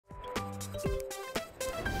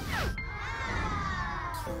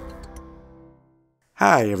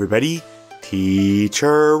Hi everybody,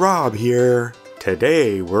 Teacher Rob here.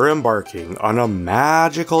 Today we're embarking on a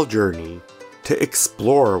magical journey to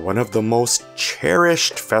explore one of the most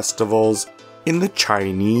cherished festivals in the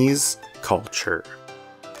Chinese culture,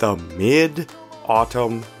 the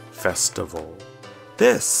Mid-Autumn Festival.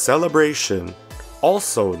 This celebration,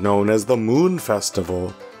 also known as the Moon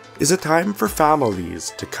Festival, is a time for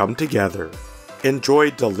families to come together,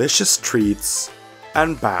 enjoy delicious treats,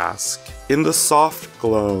 and bask in the soft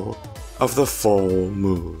glow of the full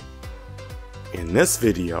moon. In this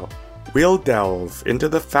video, we'll delve into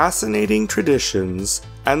the fascinating traditions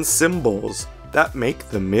and symbols that make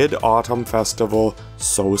the Mid-Autumn Festival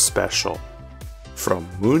so special. From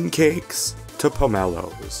mooncakes to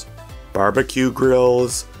pomelos, barbecue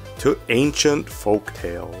grills to ancient folk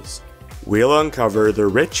tales, we'll uncover the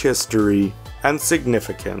rich history and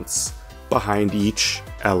significance behind each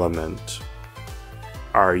element.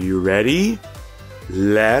 Are you ready?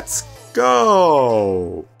 Let's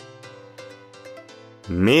go!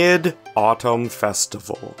 Mid-Autumn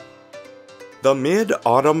Festival. The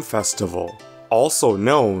Mid-Autumn Festival, also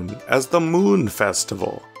known as the Moon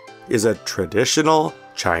Festival, is a traditional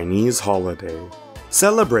Chinese holiday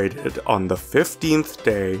celebrated on the 15th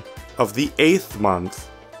day of the 8th month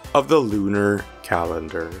of the lunar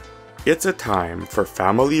calendar. It's a time for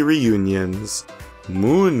family reunions,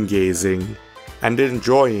 moon gazing, and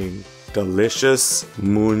enjoying delicious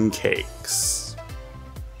mooncakes.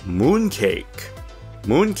 Mooncakes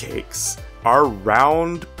are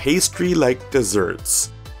round, pastry-like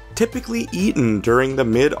desserts typically eaten during the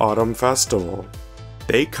Mid-Autumn Festival.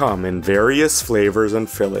 They come in various flavors and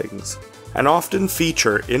fillings, and often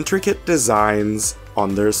feature intricate designs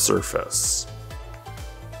on their surface.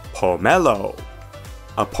 Pomelo.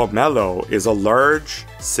 A pomelo is a large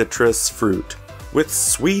citrus fruit with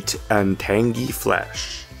sweet and tangy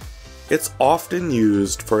flesh. It's often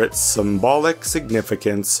used for its symbolic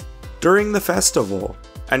significance during the festival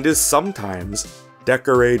and is sometimes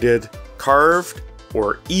decorated, carved,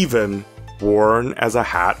 or even worn as a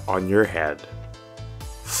hat on your head.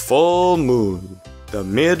 Full moon. The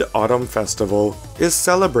Mid-Autumn Festival is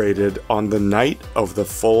celebrated on the night of the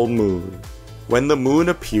full moon, when the moon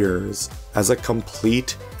appears as a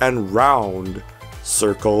complete and round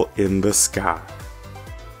circle in the sky.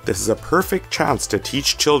 This is a perfect chance to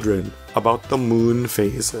teach children about the moon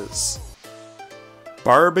phases.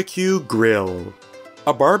 Barbecue grill.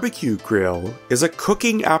 A barbecue grill is a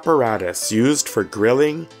cooking apparatus used for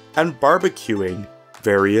grilling and barbecuing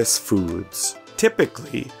various foods,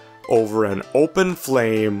 typically over an open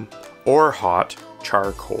flame or hot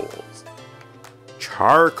charcoal.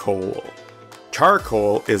 Charcoal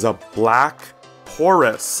is a black,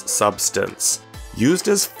 porous substance used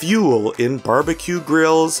as fuel in barbecue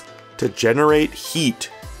grills to generate heat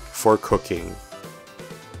for cooking.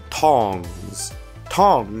 Tongs.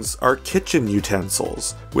 Tongs are kitchen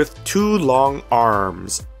utensils with two long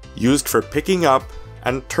arms used for picking up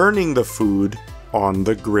and turning the food on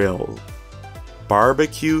the grill.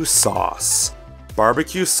 Barbecue sauce.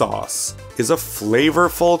 Barbecue sauce is a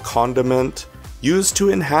flavorful condiment used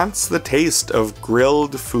to enhance the taste of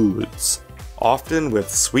grilled foods, often with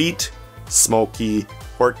sweet, smoky,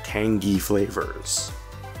 or tangy flavors.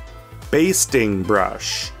 Basting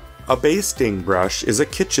brush. A basting brush is a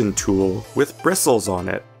kitchen tool with bristles on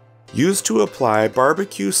it, used to apply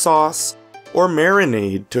barbecue sauce or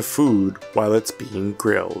marinade to food while it's being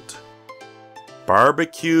grilled.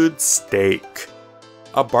 Barbecued steak.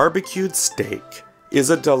 A barbecued steak is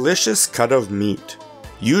a delicious cut of meat,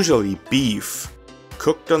 usually beef,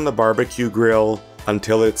 cooked on the barbecue grill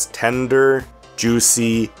until it's tender,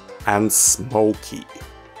 juicy, and smoky.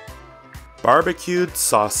 Barbecued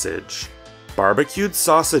sausage. Barbecued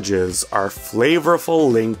sausages are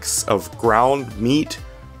flavorful links of ground meat,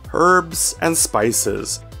 herbs, and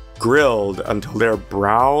spices, grilled until they're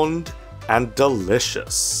browned and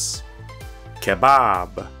delicious.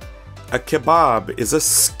 Kebab. A kebab is a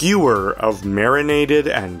skewer of marinated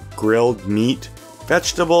and grilled meat,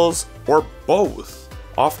 vegetables, or both,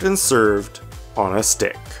 often served on a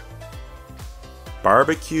stick.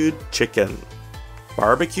 Barbecued chicken.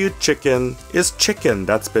 Barbecued chicken is chicken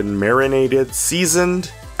that's been marinated,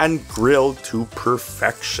 seasoned, and grilled to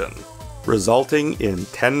perfection, resulting in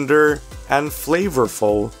tender and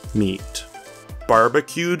flavorful meat.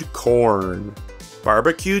 Barbecued corn.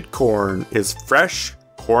 Barbecued corn is fresh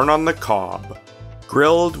corn on the cob,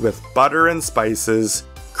 grilled with butter and spices,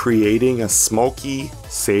 creating a smoky,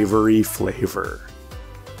 savory flavor.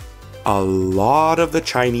 A lot of the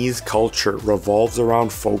Chinese culture revolves around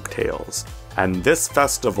folktales, And this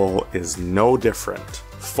festival is no different.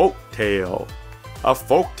 Folktale. A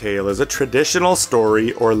folktale is a traditional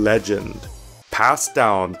story or legend passed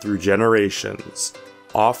down through generations,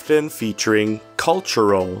 often featuring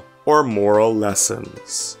cultural or moral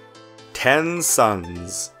lessons. 10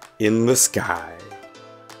 suns in the sky.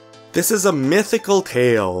 This is a mythical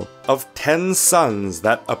tale of 10 suns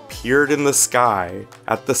that appeared in the sky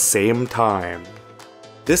at the same time.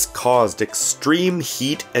 This caused extreme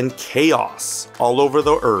heat and chaos all over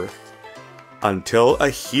the earth, until a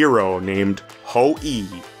hero named Hou Yi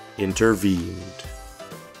intervened.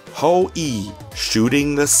 Hou Yi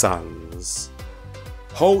shooting the suns.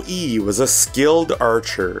 Hou Yi was a skilled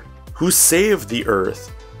archer who saved the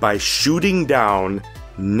earth by shooting down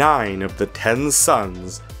 9 of the 10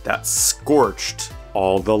 suns that scorched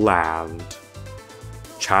all the land.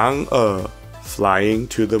 Chang E flying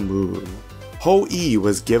to the moon. Hou Yi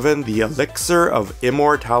was given the elixir of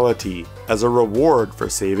immortality as a reward for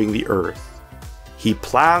saving the earth. He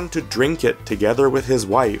planned to drink it together with his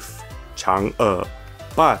wife, Chang E,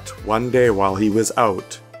 but one day while he was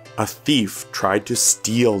out, a thief tried to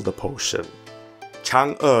steal the potion.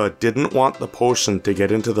 Chang E didn't want the potion to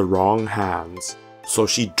get into the wrong hands, so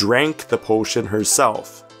she drank the potion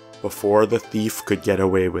herself before the thief could get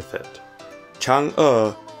away with it. Chang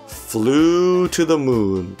E flew to the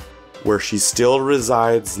moon, where she still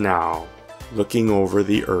resides now, looking over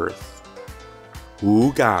the earth.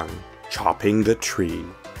 Wu Gang chopping the tree.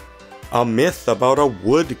 A myth about a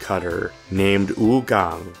woodcutter named Wu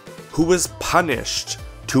Gang, who was punished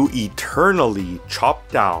to eternally chop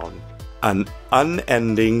down an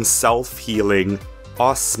unending self-healing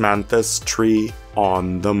osmanthus tree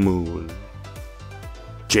on the moon.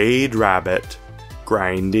 Jade Rabbit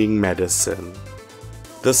grinding medicine.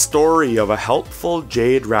 The story of a helpful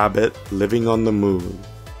jade rabbit living on the moon,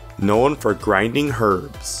 known for grinding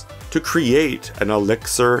herbs to create an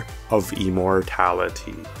elixir of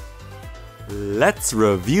immortality. Let's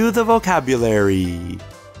review the vocabulary.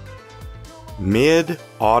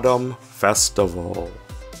 Mid-Autumn Festival.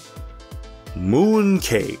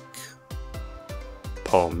 Mooncake.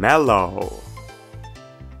 Pomelo.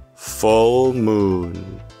 Full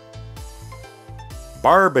moon.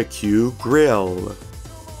 Barbecue grill.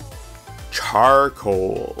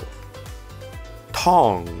 Charcoal.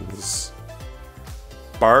 Tongs.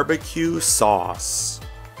 Barbecue sauce.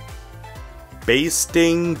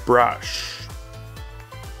 Basting brush.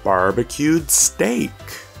 Barbecued steak.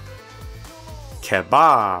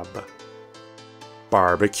 Kebab.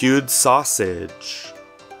 Barbecued sausage.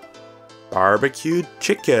 Barbecued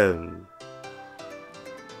chicken.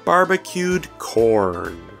 Barbecued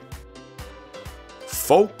corn.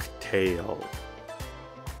 Folktale.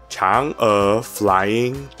 Chang E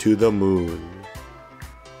flying to the moon.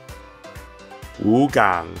 Wu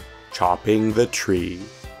Gang chopping the tree.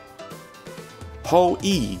 Hou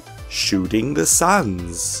Yi shooting the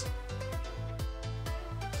suns.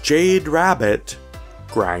 Jade Rabbit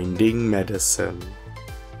grinding medicine.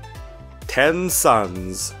 10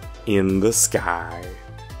 suns in the sky.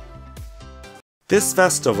 This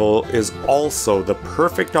festival is also the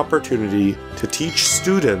perfect opportunity to teach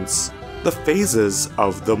students the phases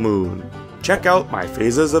of the moon. Check out my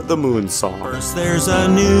Phases of the Moon song. First there's a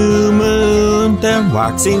new moon, then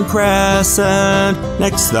waxing crescent.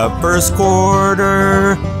 Next the first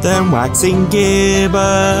quarter, then waxing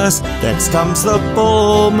gibbous. Next comes the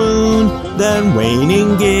full moon, then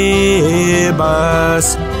waning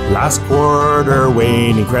gibbous. Last quarter,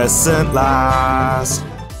 waning crescent last.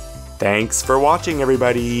 Thanks for watching,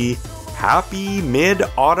 everybody. Happy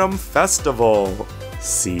Mid-Autumn Festival.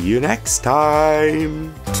 See you next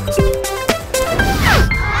time.